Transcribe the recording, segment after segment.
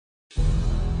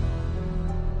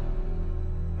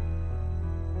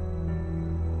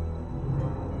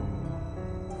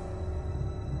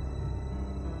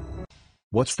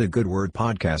What's the Good Word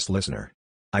podcast listener?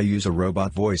 I use a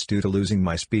robot voice due to losing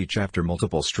my speech after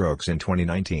multiple strokes in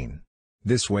 2019.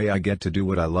 This way I get to do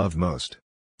what I love most.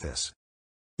 This.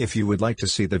 If you would like to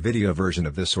see the video version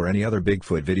of this or any other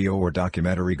Bigfoot video or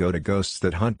documentary, go to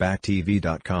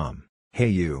ghoststhathuntbacktv.com. Hey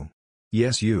you.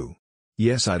 Yes you.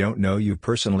 Yes, I don't know you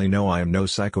personally, no, I am no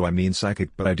psycho, I mean psychic,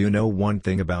 but I do know one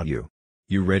thing about you.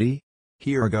 You ready?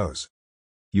 Here goes.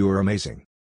 You are amazing.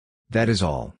 That is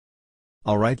all.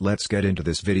 Alright, let's get into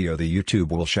this video. The YouTube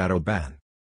will shadow ban.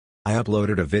 I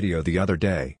uploaded a video the other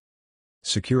day.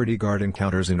 Security guard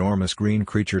encounters enormous green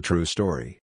creature, true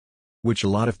story. Which a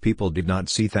lot of people did not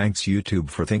see. Thanks YouTube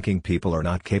for thinking people are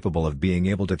not capable of being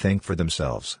able to think for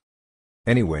themselves.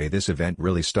 Anyway, this event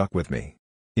really stuck with me.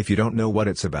 If you don't know what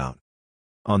it's about.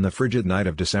 On the frigid night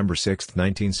of December 6,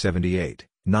 1978,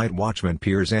 night watchman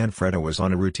Piers Zanfretta was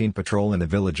on a routine patrol in the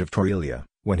village of Torrelia,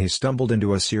 when he stumbled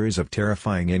into a series of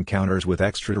terrifying encounters with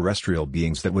extraterrestrial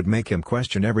beings that would make him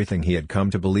question everything he had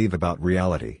come to believe about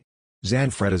reality.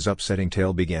 Zanfretta's upsetting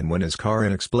tale began when his car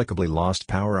inexplicably lost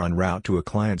power en route to a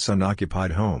client's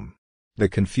unoccupied home. The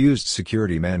confused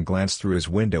security man glanced through his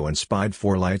window and spied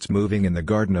 4 lights moving in the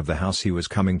garden of the house he was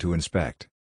coming to inspect.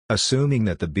 Assuming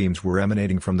that the beams were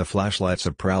emanating from the flashlights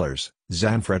of prowlers,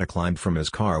 Zanfretta climbed from his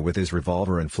car with his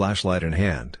revolver and flashlight in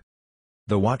hand.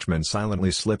 The watchman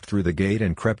silently slipped through the gate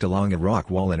and crept along a rock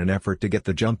wall in an effort to get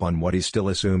the jump on what he still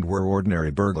assumed were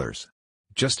ordinary burglars.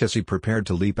 Just as he prepared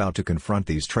to leap out to confront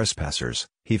these trespassers,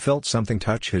 he felt something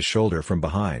touch his shoulder from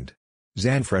behind.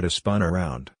 Zanfretta spun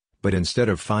around, but instead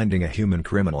of finding a human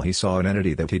criminal, he saw an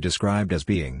entity that he described as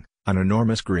being an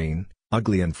enormous green,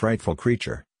 ugly and frightful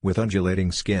creature, with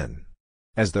undulating skin.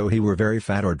 As though he were very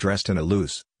fat or dressed in a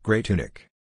loose, gray tunic.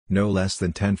 No less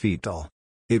than 10 feet tall.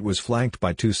 It was flanked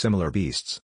by 2 similar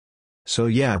beasts. So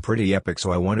yeah, pretty epic.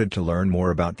 So I wanted to learn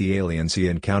more about the aliens he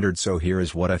encountered, so here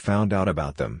is what I found out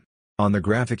about them. On the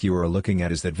graphic you are looking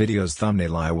at is that video's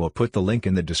thumbnail. I will put the link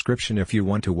in the description if you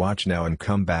want to watch now and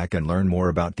come back and learn more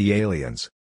about the aliens.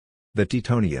 The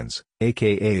Tetonians,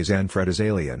 aka Zanfretta's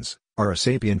aliens, are a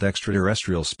sapient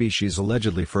extraterrestrial species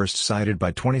allegedly first sighted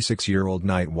by 26-year-old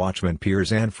night watchman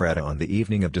Piers Zanfretta on the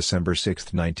evening of December 6,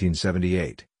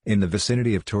 1978, in the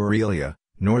vicinity of Torrelia,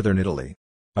 northern Italy.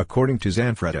 According to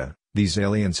Zanfretta, these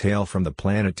aliens hail from the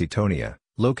planet Tetonia,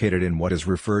 located in what is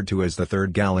referred to as the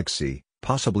Third Galaxy,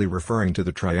 possibly referring to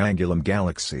the Triangulum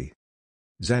Galaxy.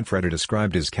 Zanfretta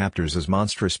described his captors as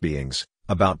monstrous beings,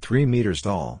 about 3 meters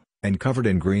tall, and covered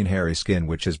in green hairy skin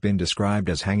which has been described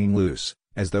as hanging loose,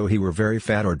 as though he were very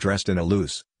fat or dressed in a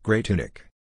loose, gray tunic.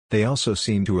 They also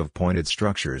seem to have pointed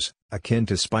structures, akin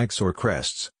to spikes or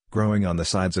crests, growing on the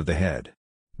sides of the head.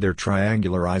 Their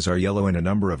triangular eyes are yellow and a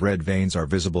number of red veins are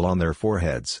visible on their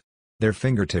foreheads. Their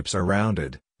fingertips are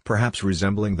rounded, perhaps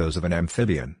resembling those of an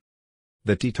amphibian.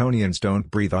 The Tetonians don't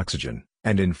breathe oxygen,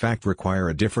 and in fact require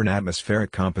a different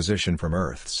atmospheric composition from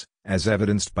Earth's, as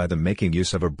evidenced by them making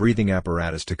use of a breathing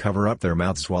apparatus to cover up their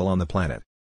mouths while on the planet.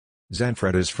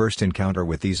 Zanfretta's first encounter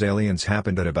with these aliens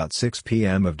happened at about 6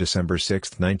 p.m. of December 6,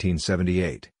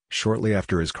 1978, shortly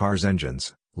after his car's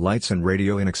engines, lights and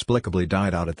radio inexplicably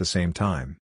died out at the same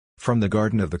time. From the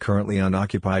garden of the currently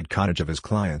unoccupied cottage of his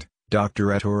client,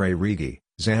 Dr. Ettore Righi,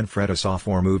 Zanfretta saw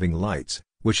 4 moving lights,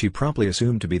 which he promptly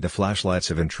assumed to be the flashlights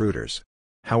of intruders.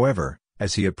 However,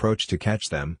 as he approached to catch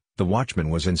them, the watchman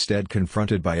was instead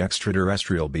confronted by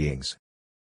extraterrestrial beings.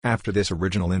 After this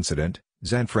original incident,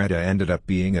 Zanfretta ended up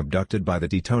being abducted by the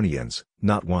Tetonians,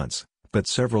 not once, but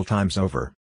several times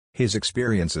over. His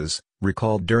experiences,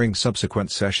 recalled during subsequent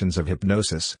sessions of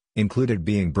hypnosis, included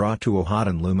being brought to a hot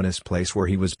and luminous place where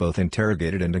he was both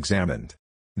interrogated and examined.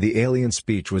 The alien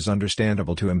speech was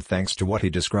understandable to him thanks to what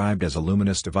he described as a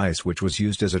luminous device which was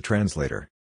used as a translator.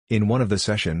 In one of the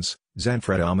sessions,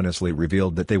 Zanfretta ominously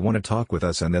revealed that they want to talk with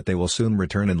us and that they will soon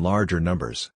return in larger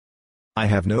numbers. I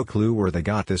have no clue where they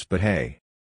got this, but hey.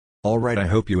 Alright, I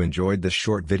hope you enjoyed this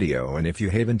short video, and if you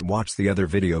haven't watched the other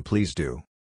video, please do.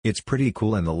 It's pretty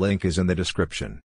cool and the link is in the description.